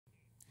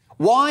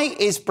Why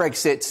is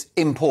Brexit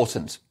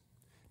important?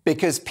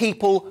 Because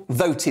people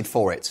voted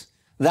for it.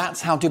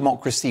 That's how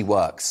democracy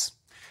works.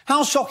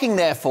 How shocking,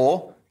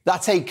 therefore,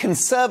 that a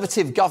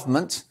Conservative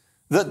government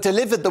that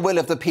delivered the will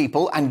of the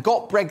people and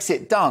got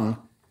Brexit done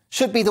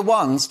should be the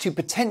ones to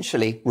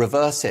potentially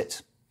reverse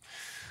it.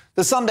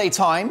 The Sunday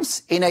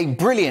Times, in a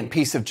brilliant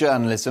piece of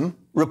journalism,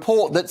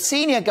 report that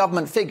senior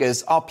government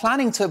figures are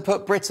planning to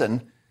put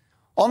Britain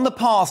on the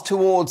path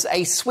towards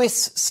a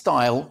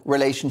Swiss-style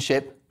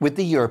relationship with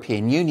the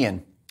European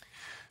Union.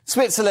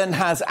 Switzerland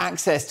has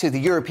access to the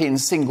European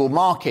single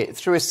market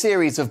through a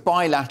series of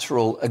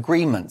bilateral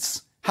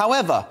agreements.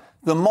 However,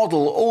 the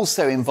model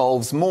also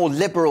involves more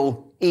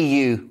liberal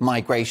EU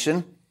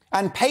migration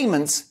and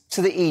payments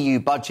to the EU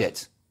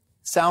budget.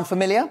 Sound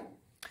familiar?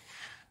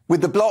 With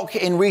the bloc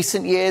in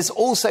recent years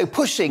also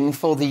pushing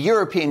for the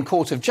European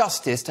Court of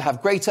Justice to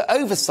have greater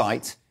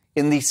oversight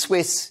in the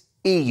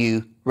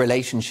Swiss-EU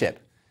relationship.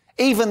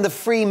 Even the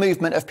free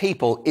movement of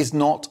people is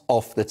not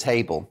off the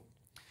table.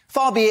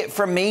 Far be it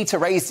from me to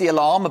raise the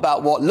alarm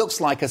about what looks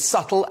like a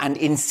subtle and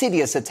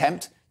insidious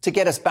attempt to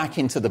get us back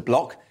into the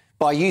bloc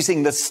by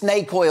using the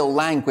snake oil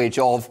language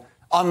of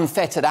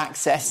unfettered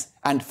access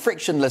and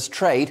frictionless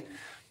trade.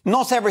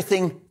 Not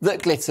everything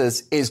that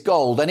glitters is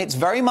gold, and it's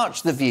very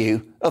much the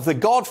view of the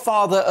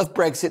godfather of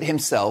Brexit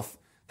himself,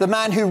 the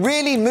man who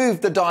really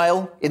moved the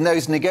dial in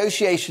those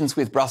negotiations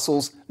with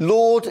Brussels,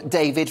 Lord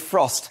David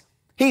Frost.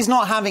 He's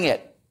not having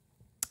it.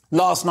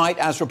 Last night,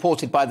 as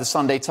reported by the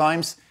Sunday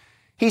Times,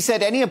 he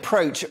said any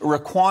approach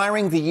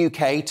requiring the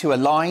UK to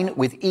align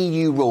with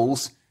EU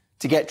rules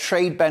to get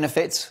trade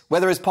benefits,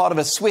 whether as part of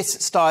a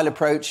Swiss-style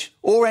approach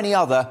or any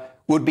other,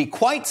 would be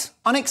quite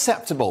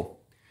unacceptable.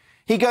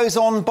 He goes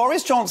on,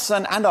 Boris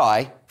Johnson and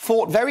I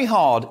fought very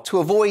hard to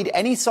avoid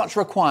any such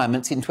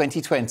requirements in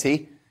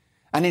 2020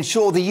 and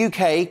ensure the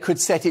UK could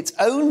set its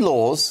own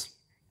laws,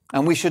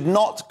 and we should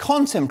not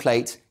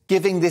contemplate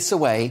giving this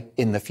away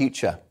in the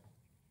future.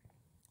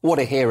 What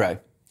a hero.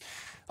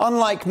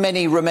 Unlike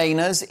many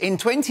Remainers, in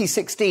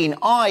 2016,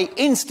 I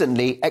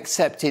instantly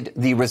accepted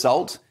the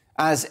result,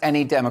 as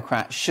any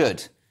Democrat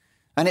should.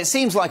 And it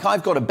seems like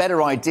I've got a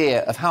better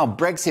idea of how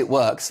Brexit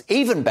works,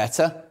 even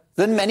better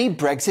than many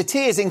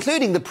Brexiteers,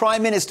 including the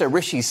Prime Minister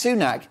Rishi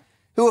Sunak,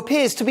 who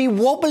appears to be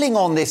wobbling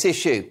on this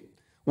issue.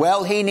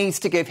 Well, he needs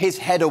to give his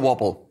head a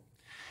wobble.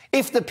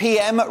 If the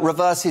PM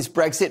reverses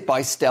Brexit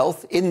by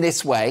stealth in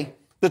this way,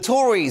 the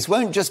Tories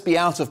won't just be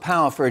out of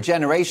power for a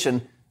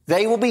generation,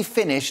 they will be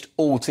finished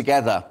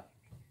altogether.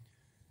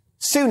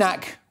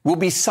 Sunak will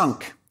be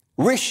sunk.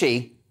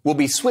 Rishi will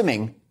be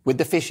swimming with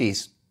the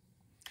fishies.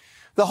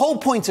 The whole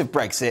point of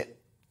Brexit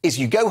is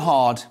you go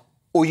hard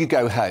or you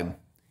go home.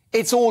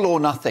 It's all or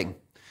nothing.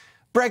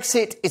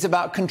 Brexit is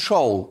about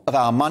control of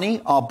our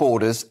money, our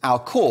borders, our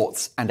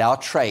courts and our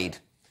trade.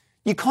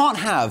 You can't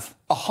have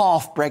a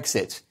half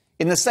Brexit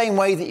in the same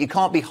way that you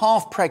can't be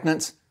half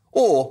pregnant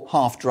or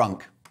half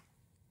drunk.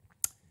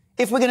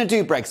 If we're going to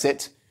do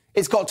Brexit,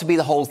 it's got to be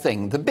the whole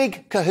thing. The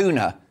big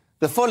kahuna,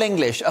 the full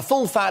English, a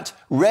full-fat,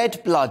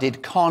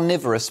 red-blooded,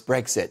 carnivorous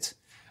Brexit.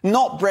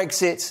 Not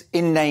Brexit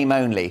in name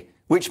only,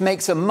 which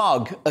makes a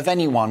mug of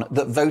anyone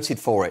that voted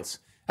for it,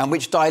 and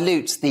which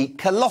dilutes the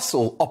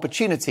colossal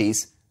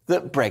opportunities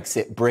that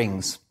Brexit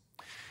brings.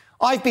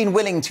 I've been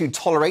willing to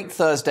tolerate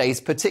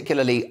Thursday's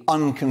particularly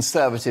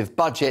unconservative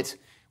budget,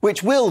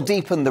 which will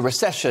deepen the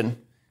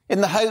recession,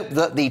 in the hope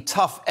that the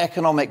tough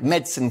economic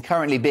medicine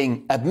currently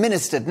being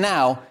administered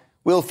now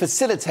will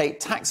facilitate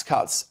tax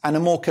cuts and a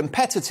more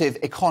competitive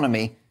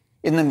economy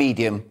in the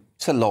medium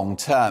to long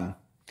term.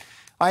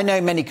 I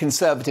know many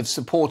Conservative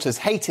supporters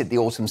hated the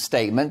autumn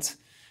statement,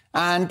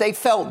 and they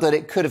felt that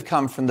it could have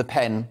come from the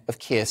pen of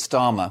Keir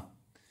Starmer.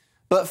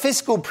 But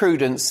fiscal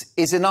prudence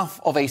is enough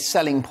of a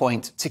selling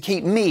point to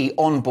keep me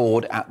on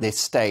board at this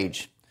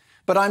stage.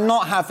 But I'm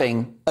not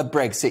having a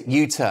Brexit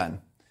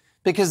U-turn,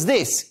 because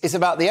this is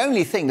about the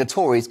only thing the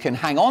Tories can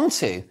hang on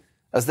to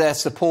as their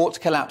support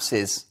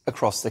collapses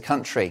across the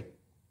country.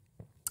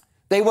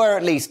 They were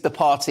at least the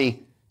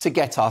party to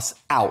get us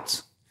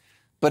out.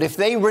 But if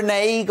they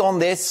renege on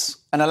this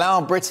and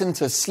allow Britain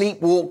to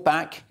sleepwalk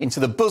back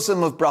into the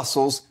bosom of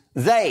Brussels,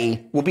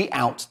 they will be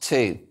out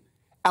too.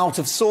 Out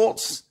of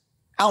sorts,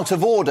 out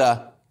of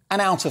order,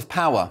 and out of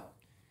power.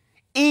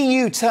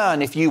 EU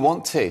turn if you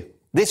want to.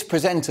 This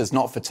presenter's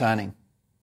not for turning.